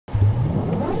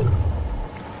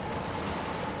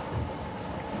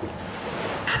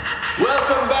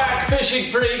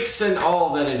fishing freaks and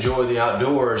all that enjoy the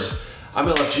outdoors. I'm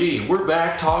LFG. We're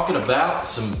back talking about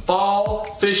some fall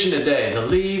fishing today. The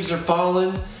leaves are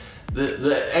falling,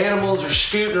 the animals are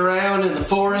scooting around in the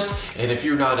forest, and if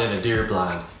you're not in a deer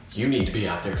blind, you need to be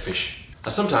out there fishing. I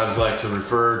sometimes like to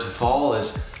refer to fall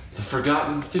as the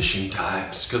forgotten fishing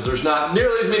times, because there's not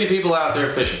nearly as many people out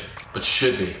there fishing, but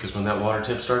should be, because when that water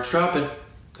tip starts dropping,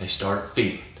 they start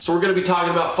feeding. So we're gonna be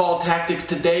talking about fall tactics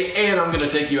today, and I'm gonna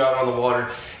take you out on the water.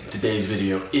 And today's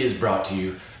video is brought to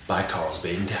you by Carl's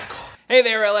Bait and Tackle. Hey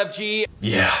there, LFG.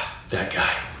 Yeah, that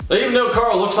guy. Now, even though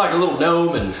Carl looks like a little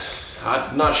gnome, and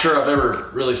I'm not sure I've ever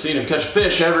really seen him catch a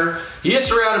fish ever, he is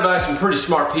surrounded by some pretty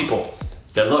smart people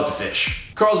that love to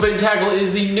fish. Carl's Bait and Tackle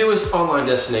is the newest online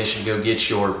destination to go get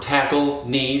your tackle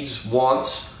needs,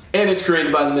 wants, and it's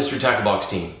created by the Mr. Tackle Box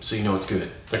team, so you know it's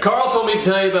good. Now, Carl told me to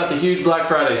tell you about the huge Black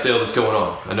Friday sale that's going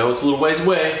on. I know it's a little ways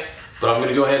away, but I'm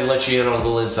gonna go ahead and let you in on a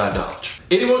little inside knowledge.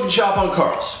 Anyone can shop on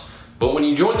Carl's, but when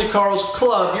you join the Carl's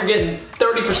Club, you're getting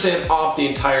 30% off the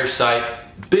entire site.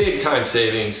 Big time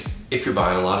savings if you're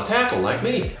buying a lot of tackle like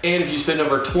me. And if you spend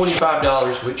over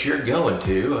 $25, which you're going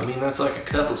to, I mean, that's like a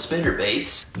couple spinner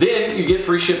baits, then you get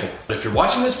free shipping. But if you're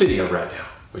watching this video right now,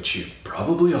 which you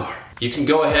probably are, you can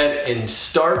go ahead and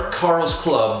start Carl's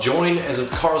Club, join as a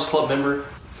Carl's Club member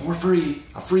for free,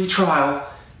 a free trial,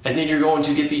 and then you're going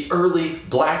to get the early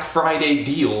Black Friday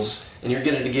deals, and you're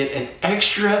going to get an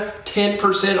extra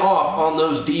 10% off on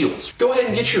those deals. Go ahead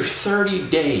and get your 30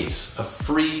 days of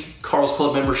free Carl's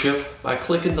Club membership by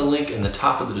clicking the link in the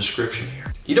top of the description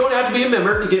here. You don't have to be a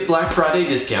member to get Black Friday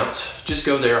discounts. Just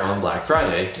go there on Black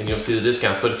Friday and you'll see the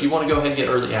discounts. But if you want to go ahead and get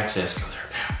early access, go there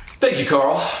now. Thank you,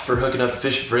 Carl, for hooking up the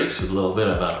fishing freaks with a little bit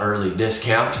of an early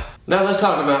discount. Now let's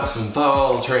talk about some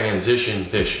fall transition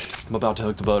fishing. I'm about to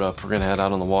hook the boat up. We're gonna head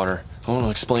out on the water. I want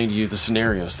to explain to you the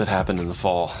scenarios that happen in the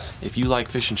fall. If you like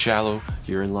fishing shallow,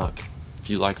 you're in luck. If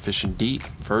you like fishing deep,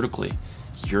 vertically,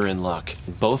 you're in luck.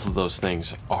 Both of those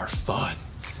things are fun.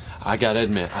 I gotta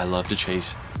admit, I love to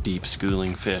chase deep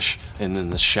schooling fish. And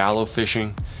then the shallow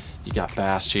fishing, you got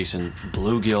bass chasing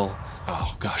bluegill.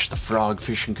 Oh gosh, the frog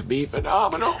fishing could be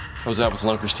phenomenal. I was out with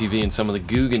Lunkers TV and some of the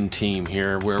Googan team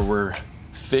here where we're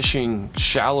fishing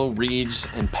shallow reeds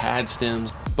and pad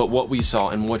stems, but what we saw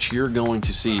and what you're going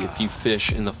to see if you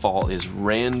fish in the fall is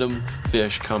random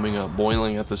fish coming up,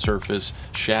 boiling at the surface,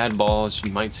 shad balls,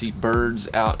 you might see birds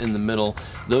out in the middle.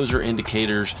 Those are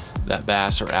indicators that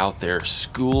bass are out there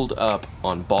schooled up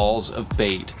on balls of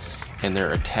bait and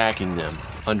they're attacking them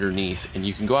underneath, and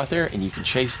you can go out there and you can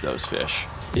chase those fish.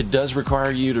 It does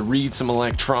require you to read some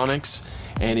electronics,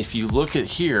 and if you look at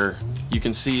here, you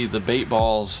can see the bait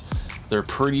balls, they're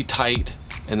pretty tight,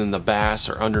 and then the bass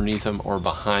are underneath them or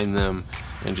behind them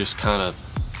and just kind of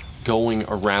going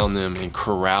around them and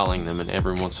corralling them, and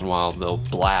every once in a while they'll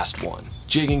blast one.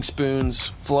 Jigging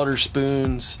spoons, flutter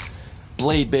spoons,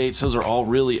 blade baits, those are all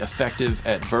really effective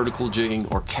at vertical jigging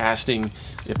or casting.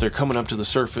 If they're coming up to the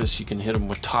surface, you can hit them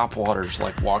with top waters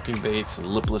like walking baits and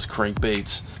lipless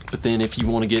crankbaits. But then if you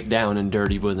want to get down and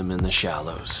dirty with them in the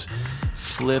shallows,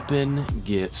 flipping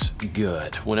gets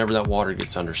good. Whenever that water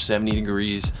gets under 70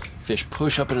 degrees, fish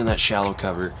push up into that shallow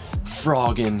cover,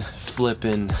 frogging,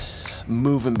 flipping,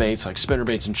 moving baits like spinner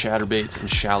baits and chatter baits and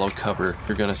shallow cover.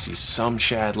 You're gonna see some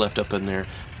shad left up in there.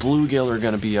 Bluegill are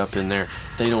gonna be up in there.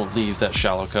 They don't leave that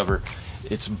shallow cover.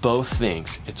 It's both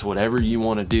things. It's whatever you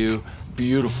wanna do.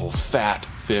 Beautiful fat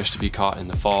fish to be caught in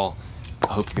the fall.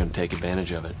 I hope you're gonna take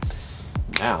advantage of it.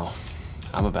 Now,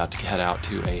 I'm about to head out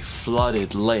to a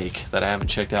flooded lake that I haven't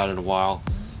checked out in a while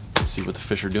and see what the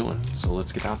fish are doing. So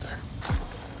let's get out there.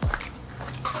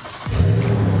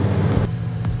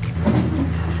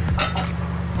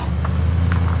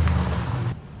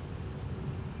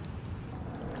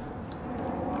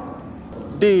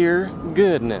 Dear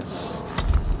goodness.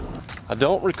 I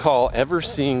don't recall ever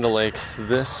seeing the lake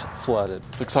this flooded.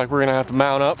 Looks like we're gonna have to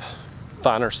mount up,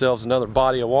 find ourselves another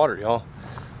body of water, y'all.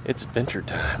 It's adventure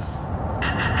time.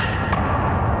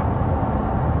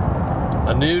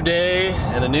 A new day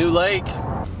and a new lake.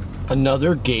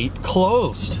 Another gate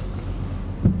closed.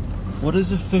 What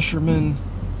is a fisherman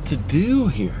to do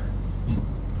here?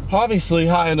 Obviously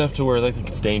high enough to where they think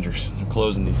it's dangerous. They're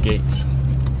closing these gates.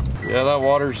 Yeah, that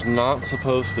water's not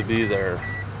supposed to be there.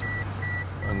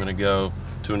 I'm gonna go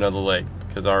to another lake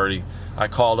because I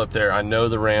called up there. I know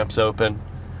the ramp's open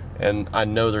and I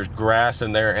know there's grass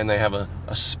in there, and they have a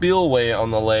spillway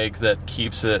on the lake that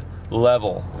keeps it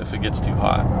level if it gets too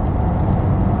high.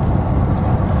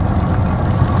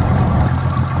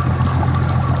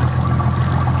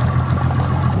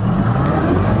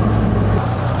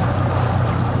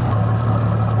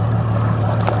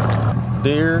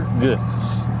 Dear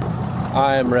goodness.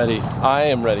 I am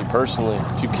ready personally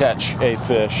to catch a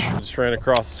fish. Just ran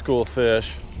across a school of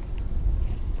fish.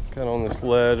 Kind of on this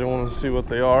ledge. I want to see what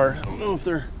they are. I don't know if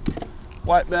they're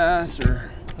white bass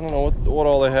or I don't know what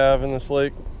all they have in this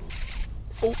lake.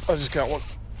 Oh, I just got one.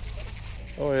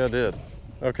 Oh yeah, I did.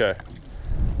 Okay.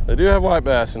 They do have white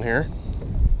bass in here.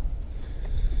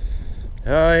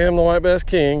 I am the white bass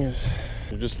king.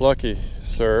 You're just lucky,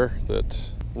 sir, that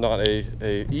not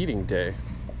a eating day.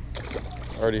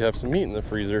 I already have some meat in the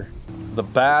freezer. The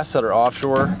bass that are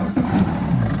offshore,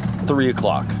 3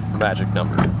 o'clock, magic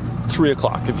number. 3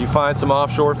 o'clock. If you find some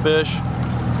offshore fish,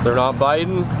 they're not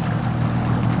biting,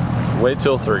 wait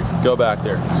till 3. Go back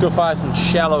there. Let's go find some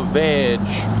shallow veg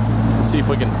and see if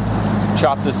we can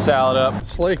chop this salad up.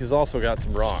 This lake has also got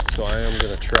some rocks, so I am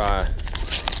gonna try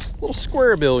a little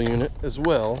square bill unit as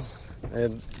well.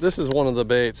 And this is one of the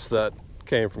baits that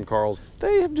came from Carl's.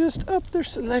 They have just upped their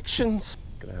selections.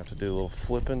 Gonna have to do a little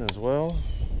flipping as well.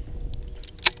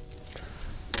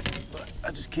 But I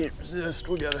just can't resist.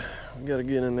 We gotta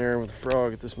get in there with the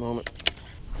frog at this moment.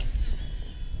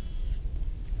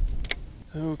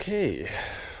 Okay,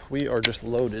 we are just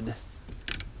loaded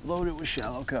with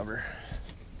shallow cover.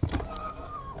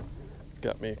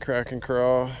 Got me a Krackin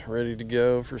Craw ready to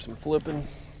go for some flipping.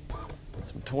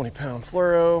 Some 20-pound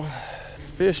fluoro.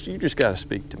 Fish, you just gotta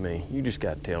speak to me. You just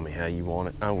gotta tell me how you want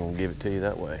it. I'm gonna give it to you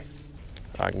that way.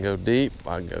 I can go deep,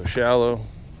 I can go shallow.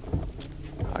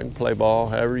 I can play ball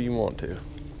however you want to.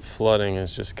 Flooding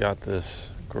has just got this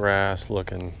grass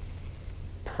looking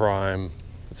prime.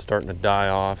 It's starting to die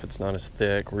off. It's not as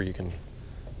thick where you can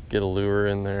get a lure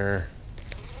in there.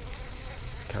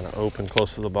 Kind of open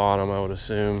close to the bottom, I would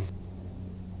assume.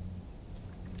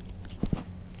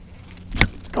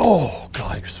 Oh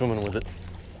God, you're swimming with it.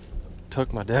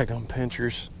 Took my daggone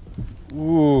pinchers.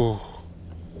 Ooh.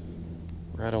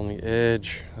 Right on the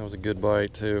edge. That was a good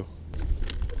bite too.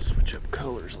 Switch up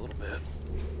colors a little bit.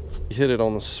 He hit it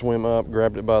on the swim up,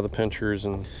 grabbed it by the pinchers,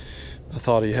 and I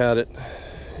thought he had it.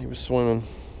 He was swimming.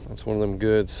 That's one of them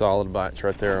good solid bites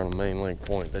right there on a main link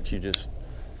point that you just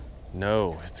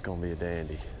know it's gonna be a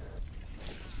dandy.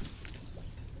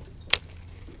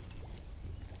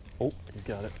 Oh, he's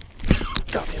got it.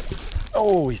 Got him.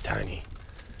 Oh, he's tiny.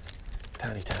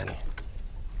 Tiny, tiny.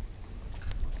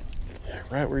 Yeah,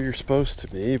 right where you're supposed to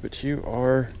be, but you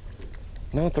are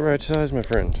not the right size, my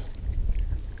friend.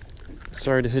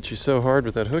 Sorry to hit you so hard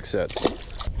with that hook set.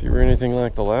 If you were anything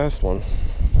like the last one,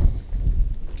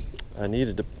 I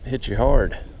needed to hit you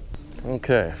hard.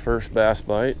 Okay, first bass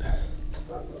bite.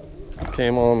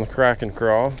 Came on the Krackin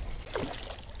Craw.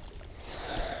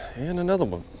 And another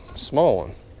one, small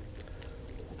one.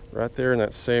 Right there in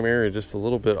that same area, just a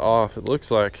little bit off. It looks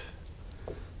like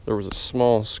there was a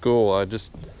small school. I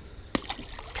just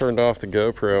turned off the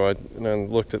GoPro and I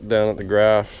looked down at the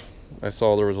graph. I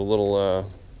saw there was a little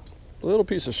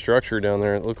piece of structure down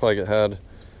there. It looked like it had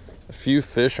a few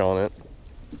fish on it.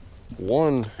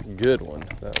 One good one.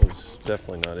 That was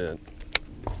definitely not it.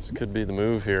 This could be the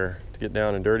move here to get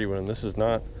down and dirty one. This is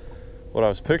not what I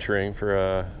was picturing for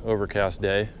a overcast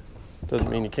day.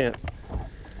 Doesn't mean you can't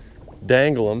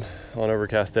dangle them on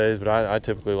overcast days, but I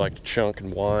typically like to chunk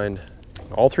and wind.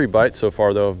 All 3 bites so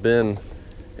far though have been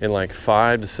in like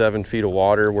 5 to 7 feet of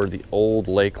water where the old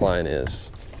lake line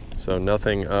is. So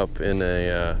nothing up in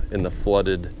the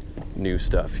flooded new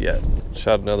stuff yet.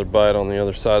 Shot another bite on the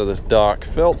other side of this dock.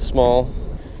 Felt small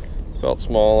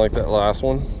like that last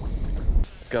one.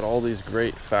 Got all these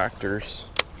great factors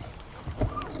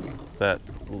that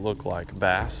look like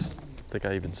bass. I think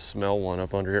I even smell one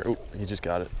up under here. Oh, he just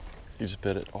got it. He just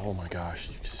bit it. Oh my gosh,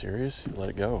 you serious? Let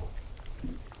it go.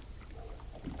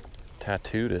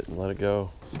 Tattooed it and let it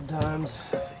go. Sometimes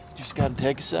you just gotta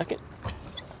take a second,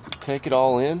 take it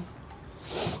all in,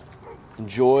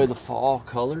 enjoy the fall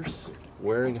colors,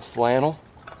 wearing a flannel,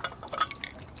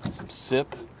 some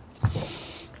sip,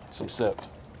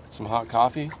 some hot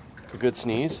coffee, a good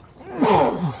sneeze.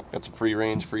 Got some free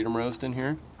range freedom roast in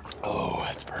here. Oh,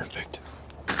 that's perfect.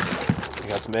 I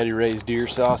got some Eddie Ray's deer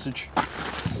sausage,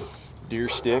 deer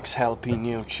sticks,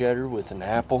 jalapeno cheddar with an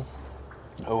apple,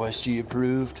 OSG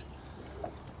approved.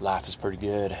 Life is pretty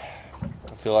good.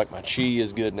 I feel like my chi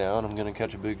is good now and I'm gonna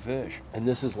catch a big fish. And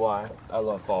this is why I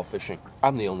love fall fishing.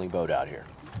 I'm the only boat out here.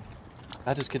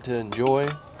 I just get to enjoy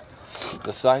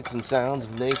the sights and sounds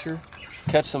of nature,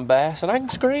 catch some bass, and I can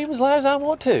scream as loud as I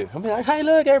want to. I'll be like, hey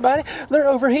look everybody, they're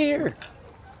over here.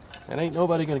 And ain't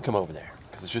nobody gonna come over there,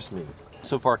 because it's just me.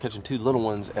 So far catching 2 little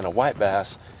ones and a white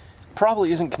bass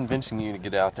probably isn't convincing you to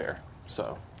get out there.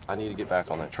 So I need to get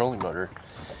back on that trolling motor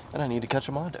and I need to catch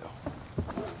a mondo.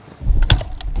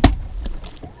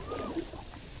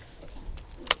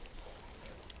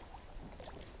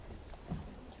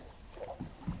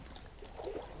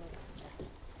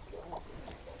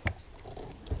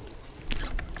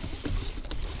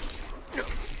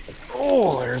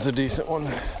 Oh, there's a decent one.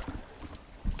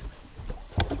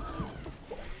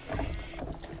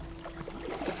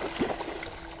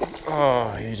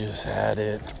 Oh, he just had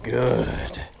it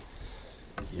good.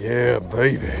 Yeah,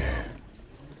 baby.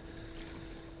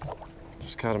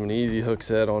 Just caught him an easy hook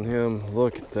set on him.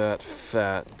 Look at that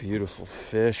fat, beautiful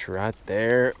fish right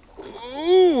there.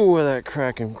 Ooh, that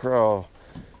Krackin Craw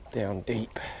down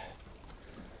deep.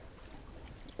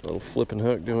 A little flipping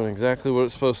hook doing exactly what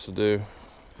it's supposed to do.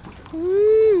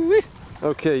 Woo-wee.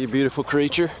 Okay, you beautiful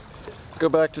creature. Go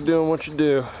back to doing what you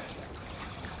do.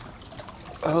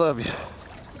 I love you.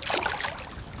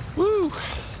 Woo!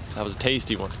 That was a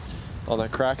tasty one on that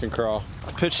Krackin Craw.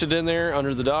 I pitched it in there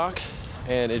under the dock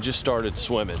and it just started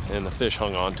swimming and the fish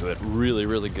hung on to it really,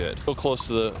 really good. Real close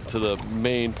to the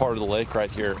main part of the lake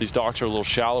right here. These docks are a little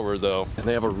shallower though and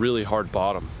they have a really hard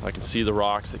bottom. I can see the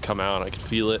rocks that come out, I can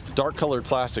feel it. Dark colored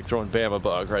plastic throwing Bama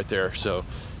bug right there. So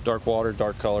dark water,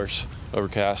 dark colors,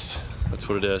 overcast, that's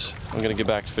what it is. I'm gonna get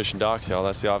back to fishing docks, y'all.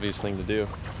 That's the obvious thing to do.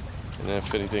 And then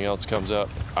if anything else comes up,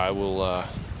 I will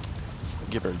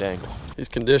give her a dangle. These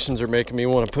conditions are making me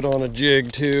want to put on a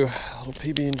jig too. A little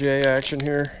PB&J action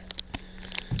here.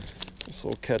 This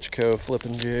little Catchco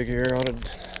flipping jig here ought to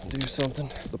do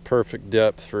something. The perfect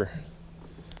depth for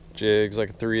jigs,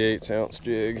 like a 3/8 ounce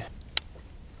jig.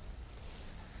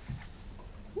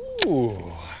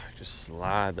 Ooh, just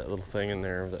slide that little thing in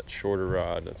there with that shorter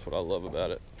rod. That's what I love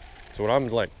about it. So when I'm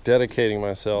like dedicating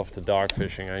myself to dock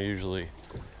fishing, I usually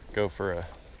go for a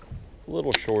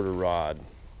little shorter rod.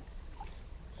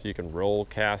 So you can roll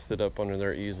cast it up under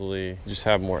there easily. Just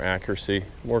have more accuracy,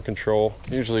 more control.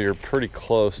 Usually you're pretty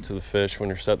close to the fish when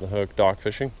you're setting the hook dock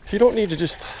fishing. So you don't need to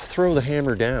just throw the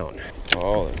hammer down.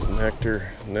 Oh, that's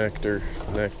nectar, nectar,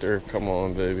 nectar. Come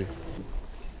on, baby.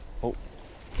 Oh,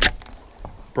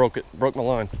 broke it, broke my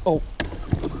line. Oh,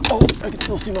 oh, I can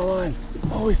still see my line.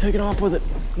 Oh, he's taking off with it.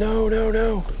 No, no,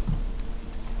 no.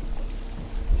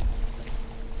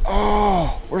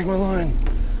 Oh, where's my line?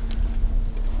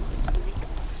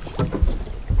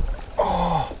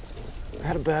 Oh, I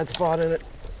had a bad spot in it.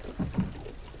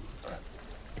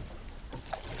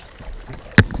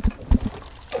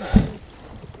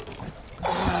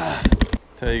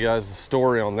 Tell you guys the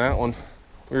story on that one.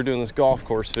 We were doing this golf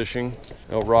course fishing.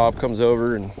 Rob comes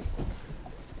over and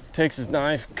takes his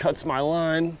knife, cuts my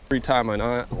line, retie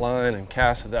my line and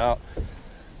cast it out.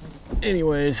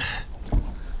 Anyways,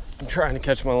 I'm trying to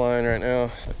catch my line right now.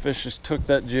 The fish just took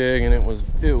that jig and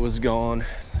it was gone.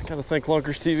 I gotta thank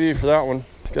Lunkers TV for that one.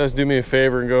 You guys do me a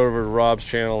favor and go over to Rob's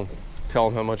channel and tell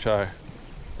him how much I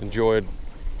enjoyed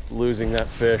losing that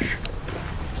fish.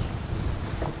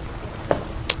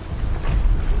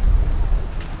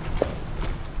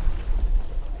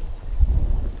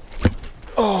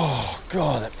 Oh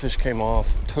God, that fish came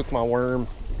off, took my worm.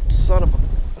 Son of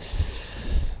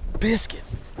a biscuit,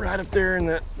 right up there in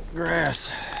that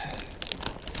grass.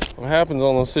 What happens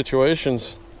on those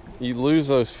situations, you lose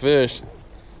those fish,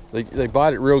 they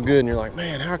bite it real good and you're like,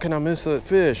 man, how can I miss that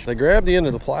fish? They grab the end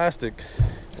of the plastic,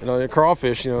 you know, the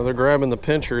crawfish, you know, they're grabbing the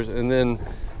pinchers and then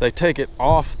they take it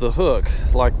off the hook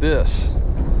like this.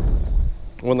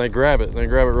 When they grab it, and they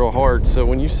grab it real hard. So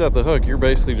when you set the hook, you're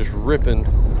basically just ripping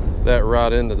that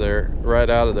right into there, right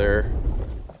out of there.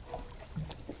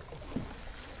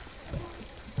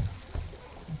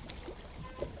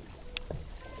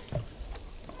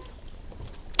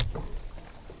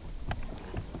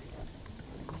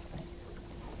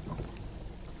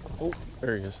 Oh,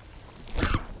 there he is.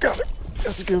 Got it.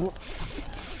 That's a good one.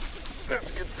 That's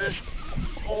a good fish.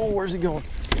 Oh, where's he going?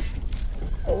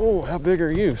 Oh, how big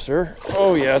are you, sir?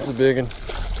 Oh yeah, it's a big one.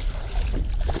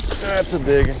 That's a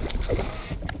big one.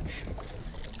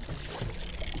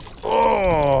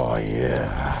 Oh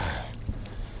yeah.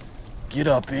 Get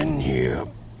up in here,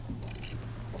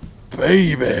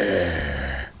 baby.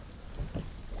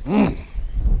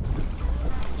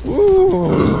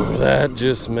 Ooh, that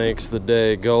just makes the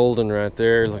day golden right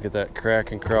there. Look at that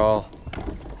Krackin Craw.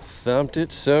 Thumped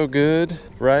it so good,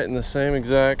 right in the same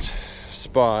exact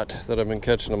spot that I've been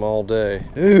catching them all day.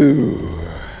 Ooh,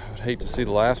 I'd hate to see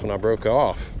the last one I broke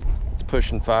off. It's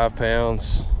pushing 5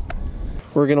 pounds.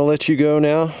 We're gonna let you go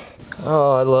now.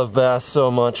 Oh, I love bass so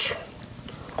much.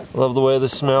 Love the way they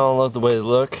smell, love the way they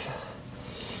look.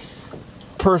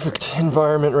 Perfect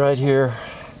environment right here.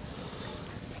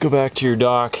 Go back to your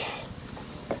dock,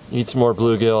 eat some more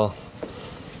bluegill,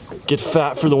 get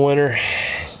fat for the winter,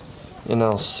 and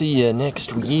I'll see you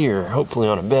next year, hopefully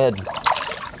on a bed.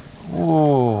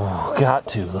 Ooh, got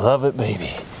to love it,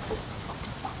 baby.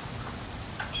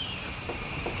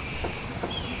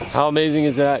 How amazing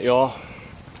is that, y'all?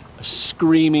 A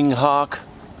screaming hawk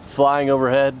flying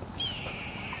overhead.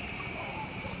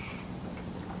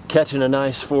 catching a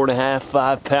nice 4.5,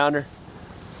 5 pounder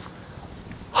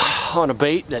on a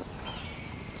bait that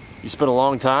you spent a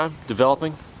long time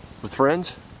developing with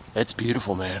friends. It's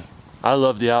beautiful, man. I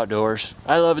love the outdoors.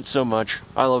 I love it so much.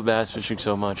 I love bass fishing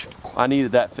so much. I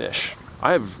needed that fish.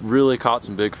 I have really caught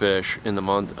some big fish in the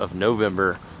month of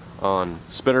November on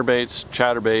spinner baits,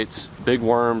 chatterbaits, big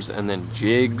worms, and then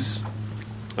jigs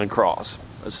and craws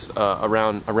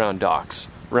around docks.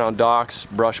 Around docks,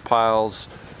 brush piles,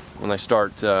 when they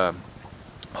start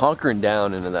hunkering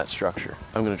down into that structure.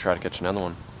 I'm gonna try to catch another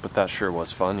one, but that sure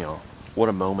was fun, y'all. What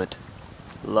a moment.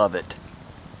 Love it.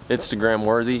 Instagram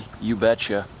worthy, you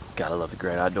betcha. Gotta love the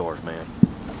great outdoors, man.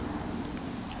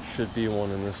 Should be one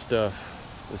in this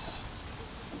stuff, this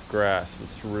grass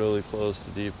that's really close to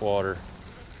deep water.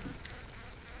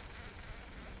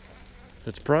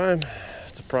 It's prime.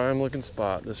 It's a prime looking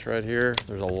spot. This right here,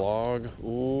 there's a log.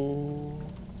 Ooh.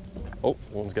 Oh,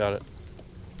 one's got it.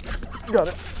 Got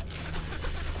it.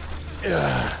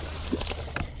 Yeah.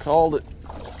 Called it.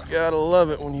 Gotta love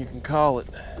it when you can call it.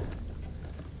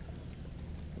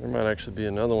 There might actually be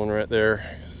another one right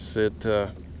there.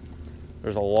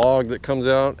 There's a log that comes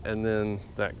out, and then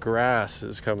that grass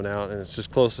is coming out, and it's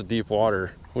just close to deep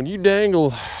water. When you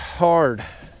dangle hard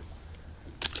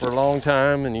for a long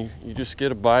time and you just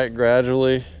get a bite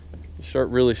gradually, you start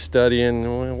really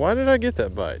studying, why did I get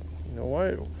that bite? You know,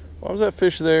 why was that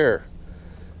fish there?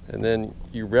 And then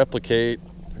you replicate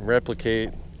and replicate,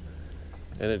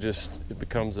 and it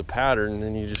becomes a pattern, and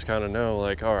then you just kind of know,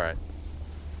 like, all right,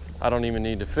 I don't even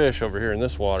need to fish over here in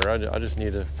this water. I just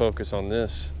need to focus on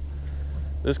this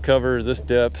cover, this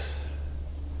depth.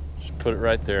 Just put it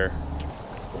right there.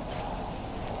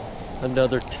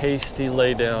 Another tasty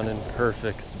laydown in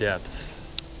perfect depth.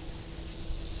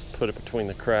 Let's put it between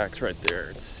the cracks right there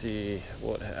and see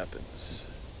what happens.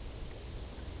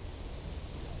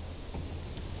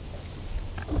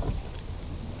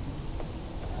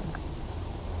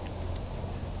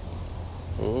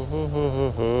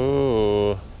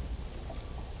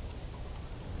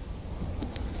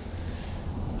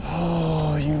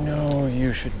 Oh, you know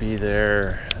you should be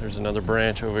there. There's another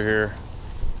branch over here.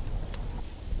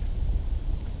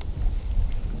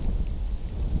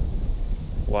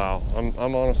 Wow,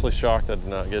 I'm honestly shocked I did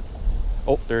not get.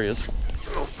 Oh, there he is.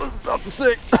 Oh, I was about to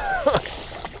say.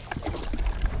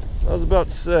 I was about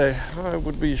to say, I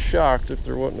would be shocked if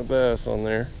there wasn't a bass on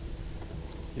there.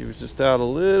 He was just out a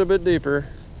little bit deeper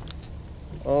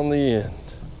on the end.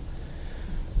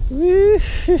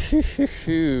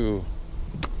 Woo-hoo-hoo-hoo.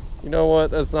 You know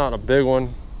what? That's not a big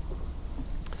one,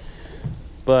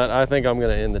 but I think I'm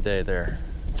gonna end the day there.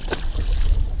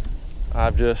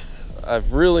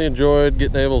 I've really enjoyed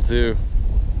getting able to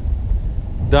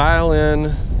dial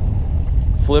in,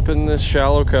 flipping this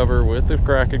shallow cover with the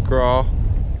Krackin Craw,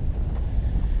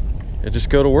 and just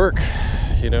go to work.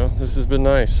 You know, this has been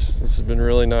nice. This has been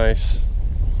really nice.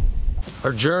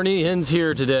 Our journey ends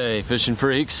here today, fishing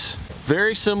freaks.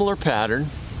 Very similar pattern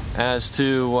as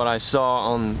to what I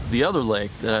saw on the other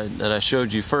lake that I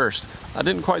showed you first. I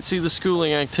didn't quite see the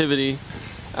schooling activity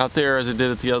out there as I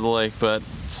did at the other lake, but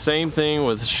same thing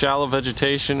with shallow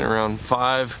vegetation around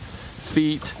 5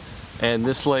 feet. And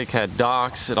this lake had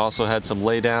docks. It also had some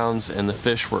laydowns, and the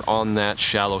fish were on that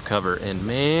shallow cover. And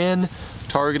man,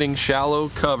 targeting shallow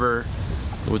cover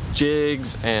with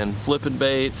jigs and flipping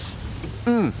baits,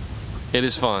 it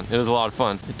is fun. It is a lot of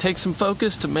fun. It takes some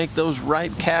focus to make those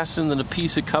right casts into the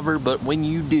piece of cover, but when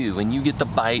you do, and you get the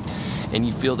bite and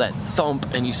you feel that thump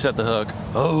and you set the hook,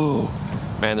 oh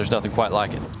man, there's nothing quite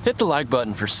like it. Hit the like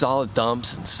button for solid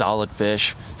thumps and solid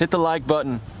fish. Hit the like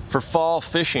button for fall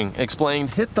fishing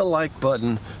explained. Hit the like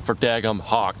button for daggum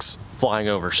hawks flying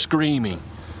over screaming.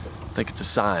 I think it's a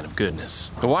sign of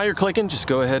goodness. And while you're clicking, just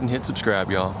go ahead and hit subscribe,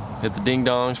 y'all. Hit the ding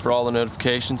dongs for all the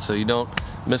notifications so you don't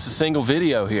miss a single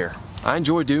video here. I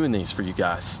enjoy doing these for you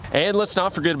guys. And let's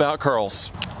not forget about Carl's.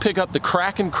 Pick up the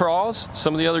Krackin Craws,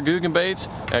 some of the other Googan baits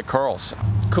at Carl's.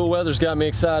 Cool weather's got me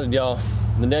excited, y'all.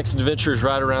 The next adventure is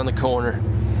right around the corner.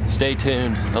 Stay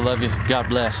tuned. I love you. God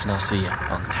bless, and I'll see you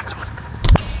on the next one.